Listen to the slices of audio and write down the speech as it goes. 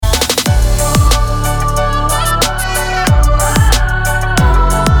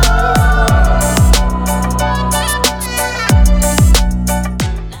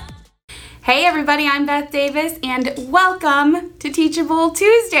everybody, I'm Beth Davis, and welcome to Teachable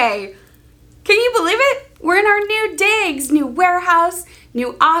Tuesday. Can you believe it? We're in our new digs, new warehouse,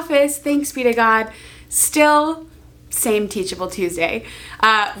 new office, thanks be to God. Still, same Teachable Tuesday.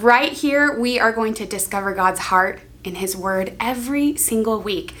 Right here, we are going to discover God's heart in His Word every single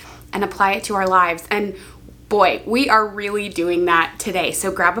week and apply it to our lives. And boy, we are really doing that today. So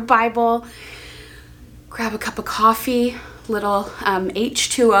grab a Bible, grab a cup of coffee, little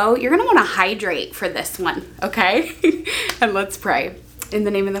H2O. You're going to want to hydrate for this one, okay? And let's pray. In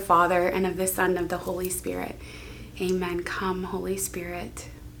the name of the Father, and of the Son, and of the Holy Spirit. Amen. Come, Holy Spirit.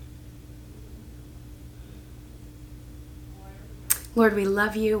 Lord, we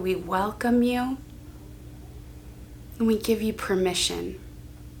love you. We welcome you. And we give you permission.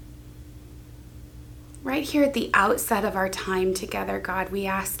 Right here at the outset of our time together, God, we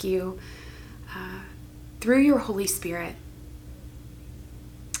ask you, through your Holy Spirit,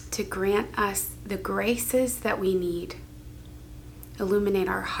 to grant us the graces that we need. Illuminate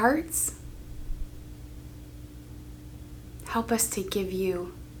our hearts. Help us to give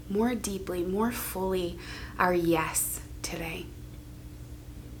you more deeply, more fully our yes today.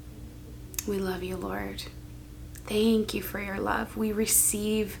 We love you, Lord. Thank you for your love. We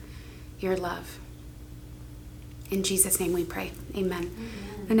receive your love. In Jesus' name we pray. Amen.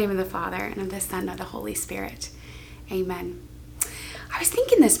 In the name of the Father, and of the Son, and of the Holy Spirit. Amen. I was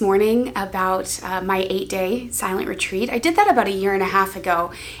thinking this morning about my 8-day silent retreat. I did that about 1.5 years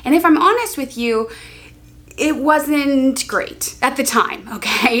ago. And if I'm honest with you, it wasn't great at the time,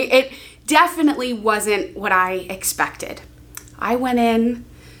 okay? It definitely wasn't what I expected. I went in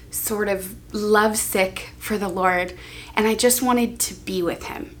sort of lovesick for the Lord, and I just wanted to be with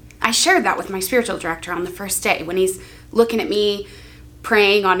Him. I shared that with my spiritual director on the first day when he's looking at me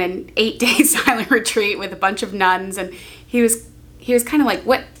praying on an 8-day silent retreat with a bunch of nuns, and he was kind of like,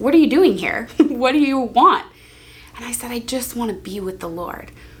 what are you doing here? What do you want? And I said, I just want to be with the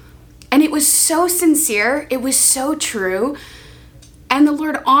Lord. And it was so sincere. It was so true. And the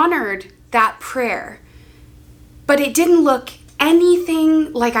Lord honored that prayer. But it didn't look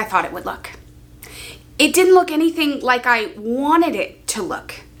anything like I thought it would look. It didn't look anything like I wanted it to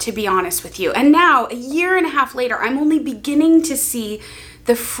look, to be honest with you. And now, 1.5 years later, I'm only beginning to see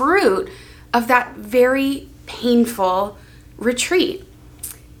the fruit of that very painful retreat.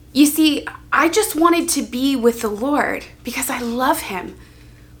 You see, I just wanted to be with the Lord because I love Him.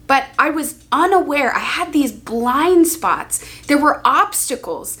 But I was unaware. I had these blind spots. There were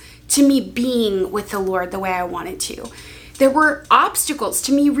obstacles to me being with the Lord the way I wanted to. There were obstacles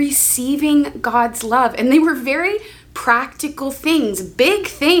to me receiving God's love. And they were very practical things, big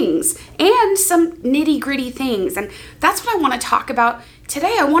things, and some nitty-gritty things. And that's what I want to talk about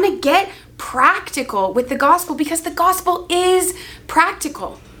today. I want to get practical with the gospel because the gospel is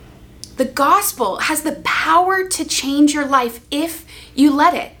practical. The gospel has the power to change your life if you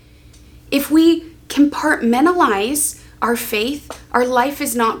let it. If we compartmentalize our faith, our life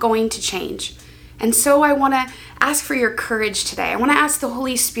is not going to change. And so I want to ask for your courage today. I want to ask the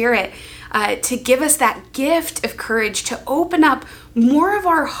Holy Spirit to give us that gift of courage to open up more of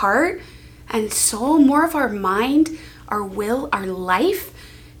our heart and soul, more of our mind, our will, our life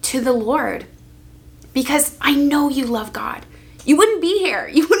to the Lord. Because I know you love God. You wouldn't be here.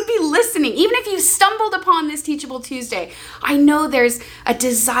 You wouldn't be listening. Even if you stumbled upon this Teachable Tuesday, I know there's a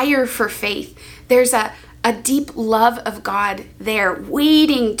desire for faith. There's a deep love of God there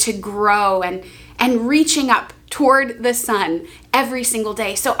waiting to grow and reaching up toward the sun every single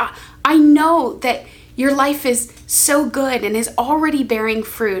day. So I know that your life is so good and is already bearing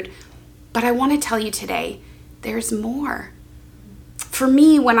fruit. But I want to tell you today, there's more. For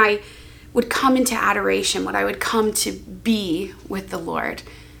me, when I would come into adoration, when I would come to be with the Lord,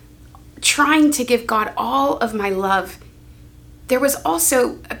 trying to give God all of my love, there was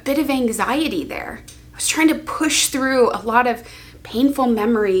also a bit of anxiety there. I was trying to push through a lot of painful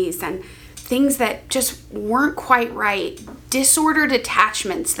memories and things that just weren't quite right, disordered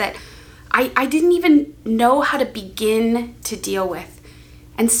attachments that I didn't even know how to begin to deal with.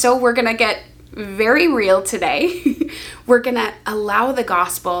 And so we're going to get very real today. We're going to allow the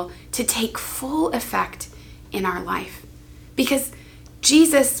gospel to take full effect in our life because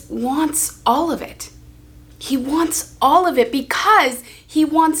Jesus wants all of it. He wants all of it because He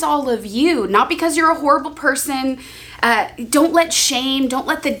wants all of you, not because you're a horrible person. Don't let shame, don't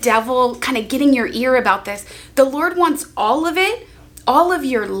let the devil kind of get in your ear about this. The Lord wants all of it, all of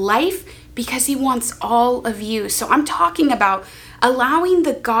your life, because He wants all of you. So I'm talking about allowing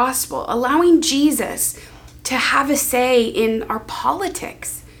the gospel, allowing Jesus to have a say in our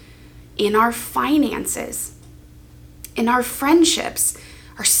politics, in our finances, in our friendships,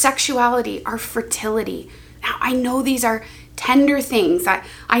 our sexuality, our fertility. Now, I know these are tender things.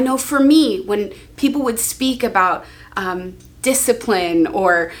 I know for me, when people would speak about discipline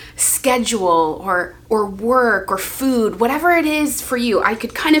or schedule or work or food, whatever it is for you, I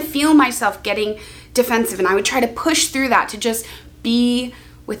could kind of feel myself getting defensive, and I would try to push through that to just be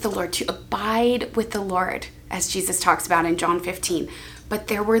with the Lord, to abide with the Lord, as Jesus talks about in John 15. But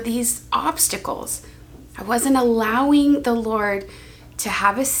there were these obstacles. I wasn't allowing the Lord to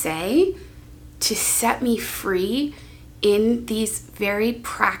have a say, to set me free in these very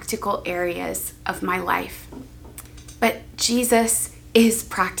practical areas of my life. But Jesus is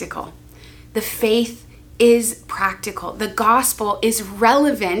practical. The faith is practical. The gospel is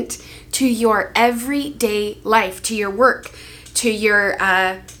relevant to your everyday life, to your work, to your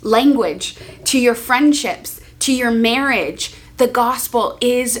language, to your friendships, to your marriage. The gospel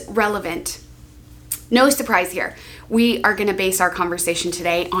is relevant. No surprise here. We are going to base our conversation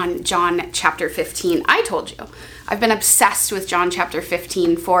today on John chapter 15. I told you, I've been obsessed with John chapter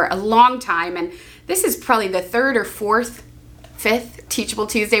 15 for a long time, and this is probably the third or fifth Teachable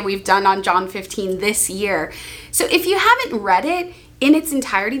Tuesday we've done on John 15 this year. So if you haven't read it in its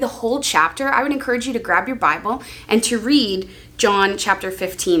entirety, the whole chapter, I would encourage you to grab your Bible and to read John chapter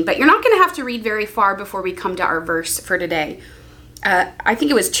 15. But you're not going to have to read very far before we come to our verse for today. I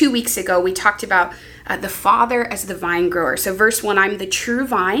think it was 2 weeks ago, we talked about the Father as the vine grower. So verse 1, I'm the true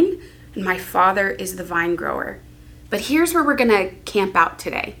vine, and my Father is the vine grower. But here's where we're going to camp out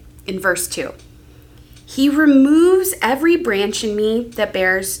today, in verse 2. He removes every branch in me that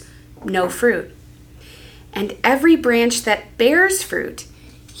bears no fruit. And every branch that bears fruit,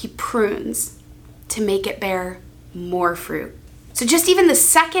 he prunes to make it bear more fruit. So just even the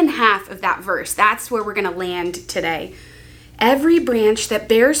second half of that verse, that's where we're going to land today. Every branch that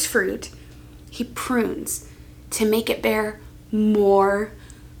bears fruit, he prunes to make it bear more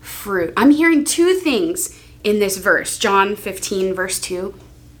fruit. I'm hearing two things in this verse, John 15, verse 2.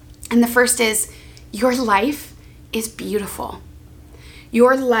 And the first is, your life is beautiful.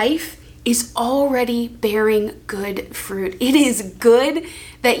 Your life is already bearing good fruit. It is good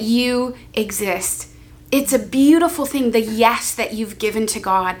that you exist. It's a beautiful thing, the yes that you've given to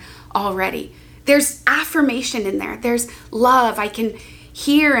God already. There's affirmation in there. There's love. I can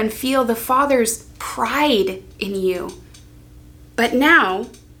hear and feel the Father's pride in you. But now,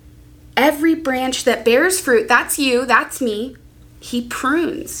 every branch that bears fruit, that's you, that's me, he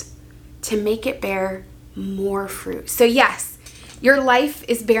prunes to make it bear more fruit. So yes, your life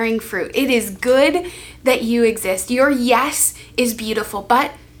is bearing fruit. It is good that you exist. Your yes is beautiful,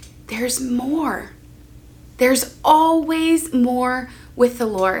 but there's more. There's always more with the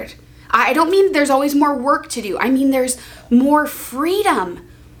Lord. I don't mean there's always more work to do. I mean there's more freedom.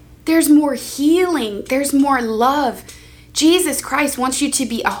 There's more healing. There's more love. Jesus Christ wants you to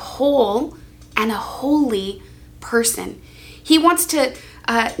be a whole and a holy person. He wants to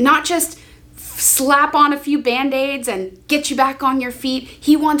not just slap on a few Band-Aids and get you back on your feet.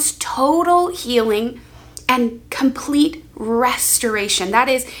 He wants total healing and complete restoration. That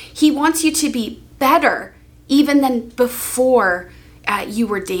is, he wants you to be better even than before you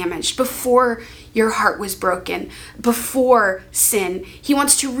were damaged, before your heart was broken, before sin. He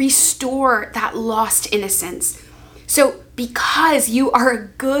wants to restore that lost innocence. So because you are a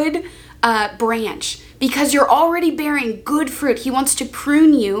good branch, because you're already bearing good fruit, he wants to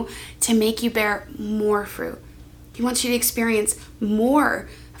prune you to make you bear more fruit. He wants you to experience more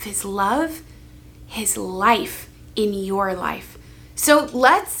of his love, his life in your life. So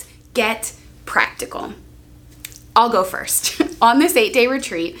let's get practical. I'll go first. On this 8-day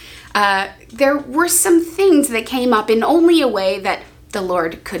retreat, there were some things that came up in only a way that the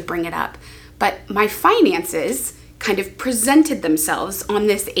Lord could bring it up. But my finances kind of presented themselves on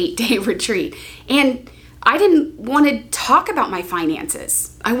this 8-day retreat. And I didn't want to talk about my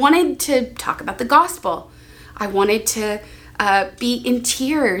finances. I wanted to talk about the gospel. I wanted to be in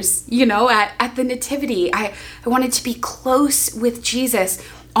tears, at the nativity. I wanted to be close with Jesus,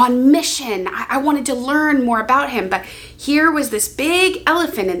 on mission. I wanted to learn more about him. But here was this big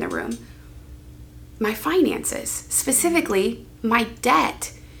elephant in the room. My finances, specifically my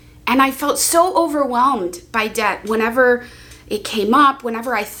debt. And I felt so overwhelmed by debt whenever it came up,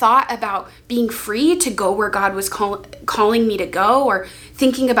 whenever I thought about being free to go where God was calling me to go, or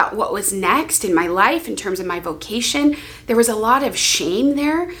thinking about what was next in my life in terms of my vocation. There was a lot of shame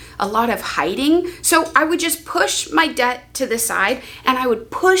there, a lot of hiding. So I would just push my debt to the side, and I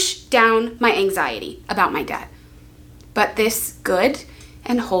would push down my anxiety about my debt. But this good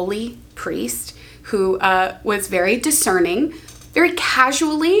and holy priest, who was very discerning, very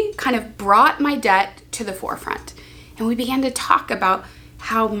casually kind of brought my debt to the forefront. And we began to talk about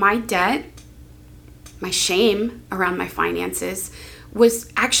how my debt, my shame around my finances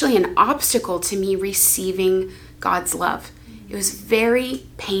was actually an obstacle to me receiving God's love. It was very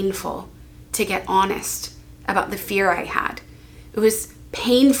painful to get honest about the fear I had. It was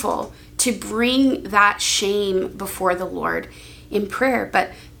painful to bring that shame before the Lord in prayer.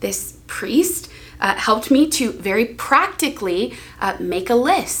 But this priest helped me to very practically make a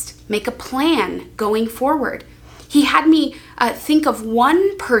list, make a plan going forward. He had me think of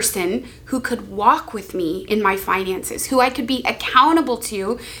one person who could walk with me in my finances, who I could be accountable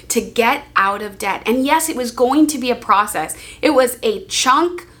to get out of debt. And yes, it was going to be a process. It was a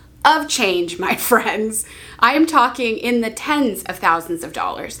chunk of change, my friends. I am talking in the tens of thousands of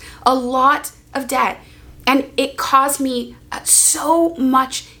dollars, a lot of debt. And it caused me so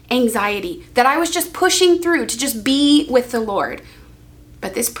much anxiety that I was just pushing through to just be with the Lord.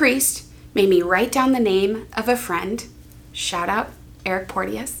 But this priest made me write down the name of a friend, shout out Eric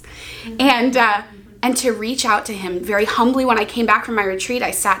Porteous, and to reach out to him very humbly. When I came back from my retreat,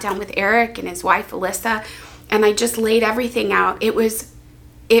 I sat down with Eric and his wife, Alyssa, and I just laid everything out. It was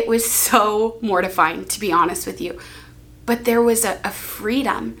so mortifying, to be honest with you. But there was a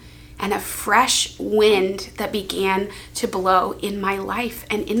freedom and a fresh wind that began to blow in my life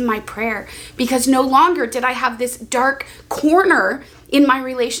and in my prayer, because no longer did I have this dark corner in my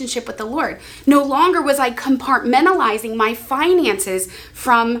relationship with the Lord. No longer was I compartmentalizing my finances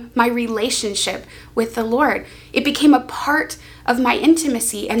from my relationship with the Lord. It became a part of my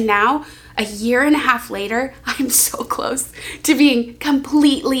intimacy. And now, a year and a half later, I'm so close to being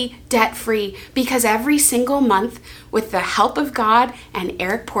completely debt-free, because every single month, with the help of God and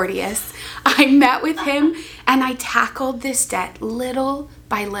Eric Porteous, I met with him and I tackled this debt little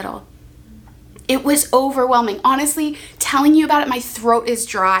by little. It was overwhelming. Honestly, telling you about it, my throat is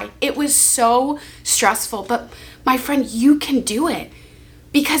dry. It was so stressful. But my friend, you can do it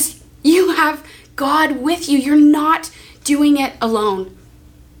because you have God with you. You're not doing it alone.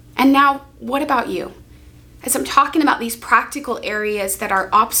 And now, what about you? As I'm talking about these practical areas that are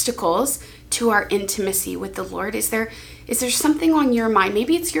obstacles to our intimacy with the Lord, is there something on your mind?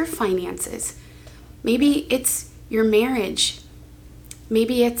 Maybe it's your finances. Maybe it's your marriage.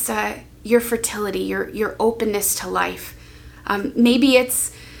 Maybe it's your fertility, your openness to life. Maybe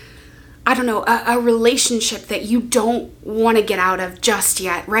it's, I don't know, a relationship that you don't want to get out of just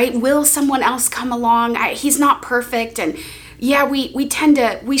yet, right? Will someone else come along? He's not perfect. And yeah,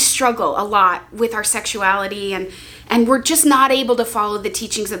 we struggle a lot with our sexuality, and we're just not able to follow the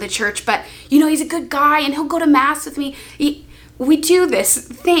teachings of the church. But, he's a good guy and he'll go to mass with me. We do this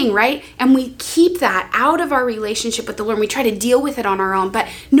thing, right? And we keep that out of our relationship with the Lord. We try to deal with it on our own, but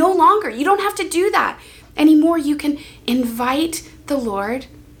no longer. You don't have to do that anymore. You can invite the Lord,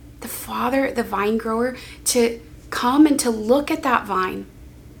 the Father, the vine grower, to come and to look at that vine,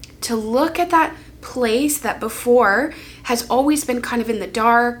 to look at that place that before has always been kind of in the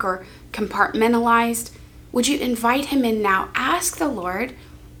dark or compartmentalized. Would you invite him in now? Ask the Lord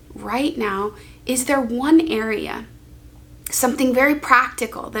right now, is there one area, something very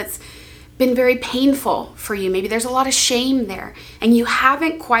practical that's been very painful for you? Maybe there's a lot of shame there and you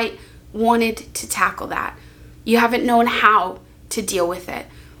haven't quite wanted to tackle that. You haven't known how to deal with it.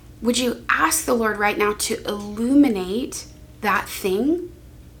 Would you ask the Lord right now to illuminate that thing,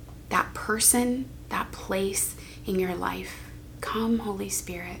 that person, that place in your life? Come, Holy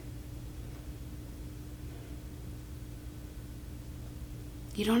Spirit.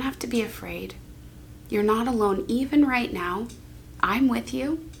 You don't have to be afraid. You're not alone. Even right now, I'm with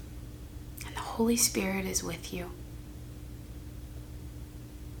you, and the Holy Spirit is with you.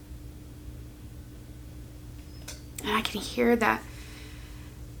 And I can hear that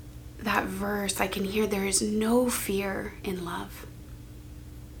verse. I can hear there is no fear in love.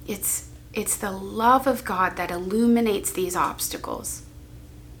 It's the love of God that illuminates these obstacles.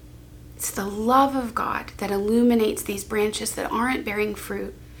 It's the love of God that illuminates these branches that aren't bearing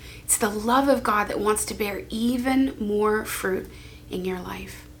fruit. It's the love of God that wants to bear even more fruit in your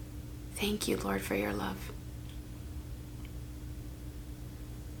life. Thank you, Lord, for your love.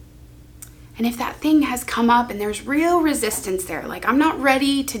 And if that thing has come up and there's real resistance there, like I'm not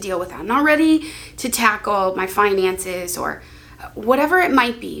ready to deal with that, I'm not ready to tackle my finances or whatever it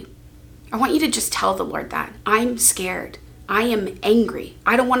might be, I want you to just tell the Lord that. I'm scared. I am angry.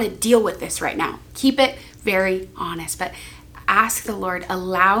 I don't want to deal with this right now. Keep it very honest, but ask the Lord,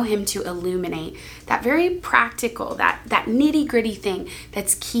 allow him to illuminate that very practical, that nitty-gritty thing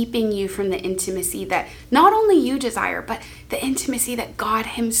that's keeping you from the intimacy that not only you desire, but the intimacy that God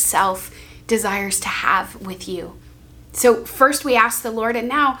himself desires to have with you. So first we ask the Lord, and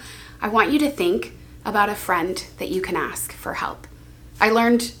now I want you to think about a friend that you can ask for help. I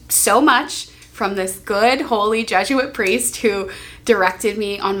learned so much from this good, holy Jesuit priest who directed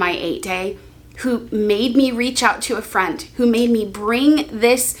me on my 8-day, who made me reach out to a friend, who made me bring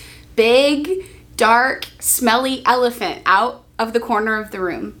this big, dark, smelly elephant out of the corner of the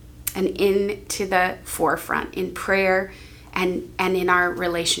room and into the forefront in prayer and in our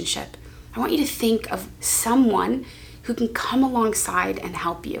relationship. I want you to think of someone who can come alongside and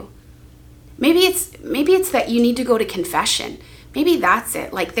help you. Maybe it's that you need to go to confession. Maybe that's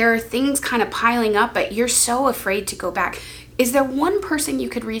it. Like there are things kind of piling up, but you're so afraid to go back. Is there one person you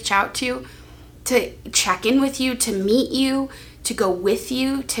could reach out to check in with you, to meet you, to go with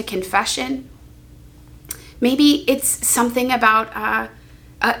you to confession? Maybe it's something about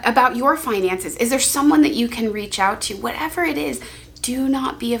your finances. Is there someone that you can reach out to? Whatever it is, do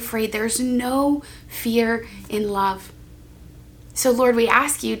not be afraid. There's no fear in love. So Lord, we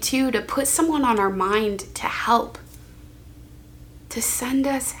ask you too to put someone on our mind to help, to send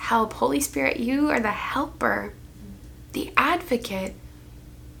us help. Holy Spirit, you are the helper, the advocate.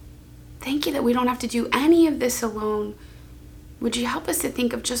 Thank you that we don't have to do any of this alone. Would you help us to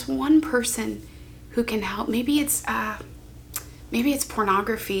think of just one person who can help? Maybe it's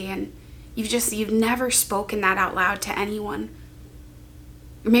pornography and you've never spoken that out loud to anyone.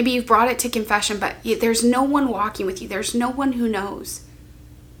 Or maybe you've brought it to confession, but there's no one walking with you. There's no one who knows.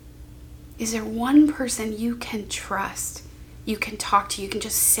 Is there one person you can trust, you can talk to, you can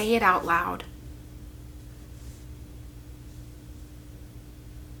just say it out loud?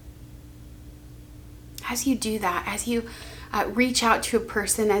 As you do that, as you reach out to a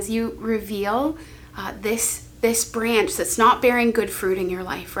person, as you reveal this branch that's not bearing good fruit in your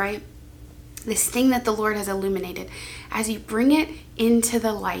life, right? This thing that the Lord has illuminated, as you bring it into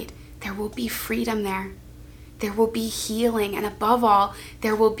the light, there will be freedom there. There will be healing, and above all,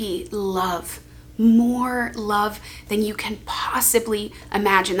 there will be love. More love than you can possibly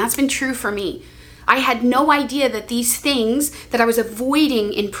imagine. That's been true for me. I had no idea that these things that I was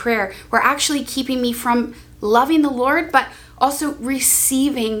avoiding in prayer were actually keeping me from loving the Lord, but also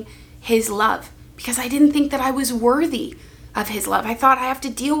receiving his love, because I didn't think that I was worthy of his love. I thought I have to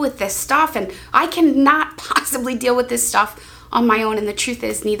deal with this stuff, and I cannot possibly deal with this stuff on my own. And the truth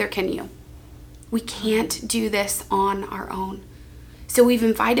is, neither can you. We can't do this on our own. So we've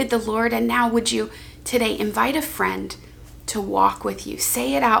invited the Lord, and now would you today invite a friend to walk with you?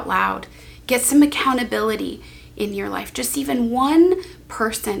 Say it out loud. Get some accountability in your life. Just even one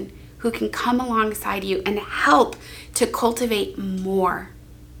person who can come alongside you and help to cultivate more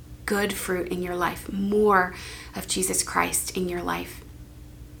good fruit in your life, more of Jesus Christ in your life.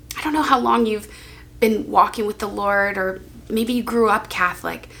 I don't know how long you've been walking with the Lord, or maybe you grew up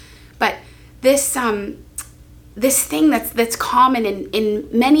Catholic, but this thing that's common in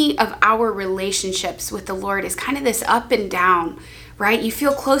many of our relationships with the Lord is kind of this up and down, right? You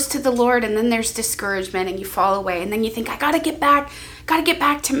feel close to the Lord, and then there's discouragement and you fall away, and then you think, I gotta get back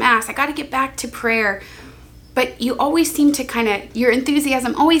to Mass, I gotta get back to prayer. But you always seem to your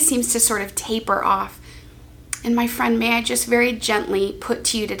enthusiasm always seems to sort of taper off. And my friend, may I just very gently put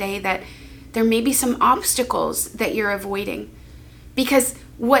to you today that there may be some obstacles that you're avoiding. Because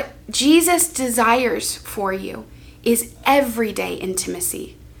what Jesus desires for you is everyday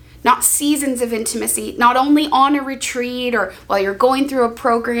intimacy, not seasons of intimacy, not only on a retreat or while you're going through a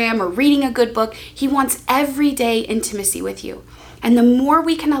program or reading a good book. He wants everyday intimacy with you. And the more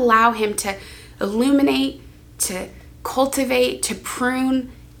we can allow him to illuminate, to cultivate, to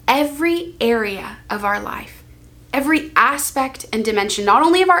prune every area of our life, every aspect and dimension, not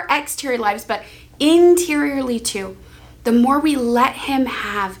only of our exterior lives, but interiorly too, the more we let him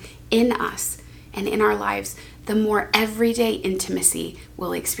have in us and in our lives, the more everyday intimacy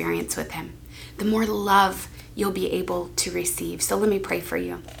we'll experience with him, the more love you'll be able to receive. So let me pray for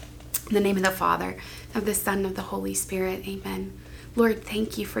you. In the name of the Father, of the Son, of the Holy Spirit, amen. Lord,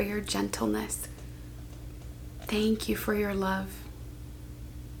 thank you for your gentleness. Thank you for your love.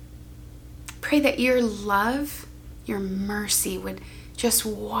 Pray that your love, your mercy would just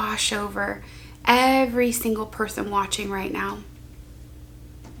wash over every single person watching right now.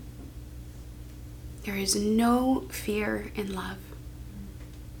 There is no fear in love.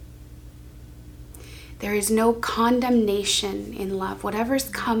 There is no condemnation in love. Whatever's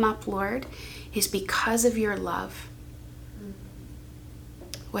come up, Lord, is because of your love.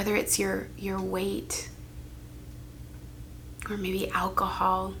 Whether it's your weight, or maybe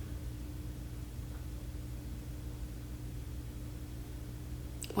alcohol,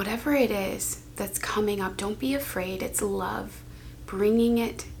 whatever it is that's coming up, don't be afraid. It's love bringing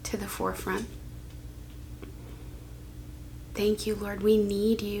it to the forefront. Thank you, Lord. We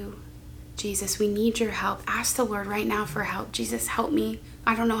need you. Jesus, we need your help. Ask the Lord right now for help. Jesus, help me.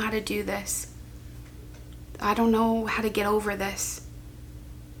 I don't know how to do this. I don't know how to get over this.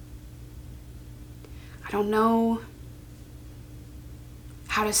 I don't know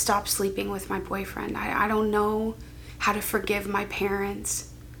how to stop sleeping with my boyfriend. I don't know how to forgive my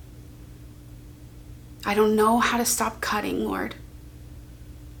parents. I don't know how to stop cutting, Lord.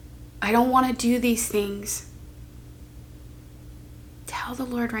 I don't want to do these things. Tell the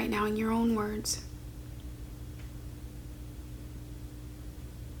Lord right now in your own words.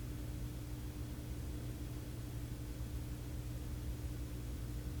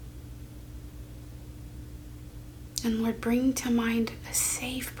 And Lord, bring to mind a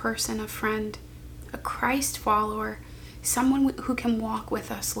safe person, a friend, a Christ follower, someone who can walk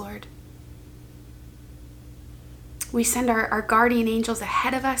with us, Lord. We send our guardian angels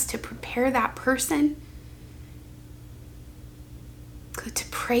ahead of us to prepare that person, to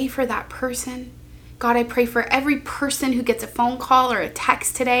pray for that person. God, I pray for every person who gets a phone call or a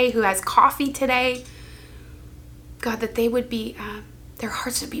text today, who has coffee today. God, that they would be, their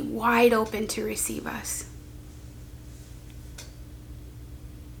hearts would be wide open to receive us.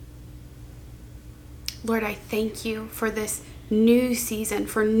 Lord, I thank you for this new season,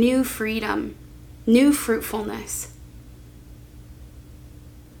 for new freedom, new fruitfulness.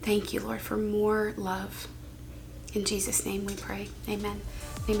 Thank you, Lord, for more love. In Jesus' name we pray. Amen.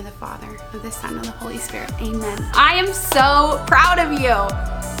 In the name of the Father, of the Son, and the Holy Spirit. Amen. I am so proud of you.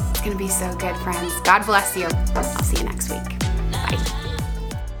 It's going to be so good, friends. God bless you. I'll see you next week. Bye.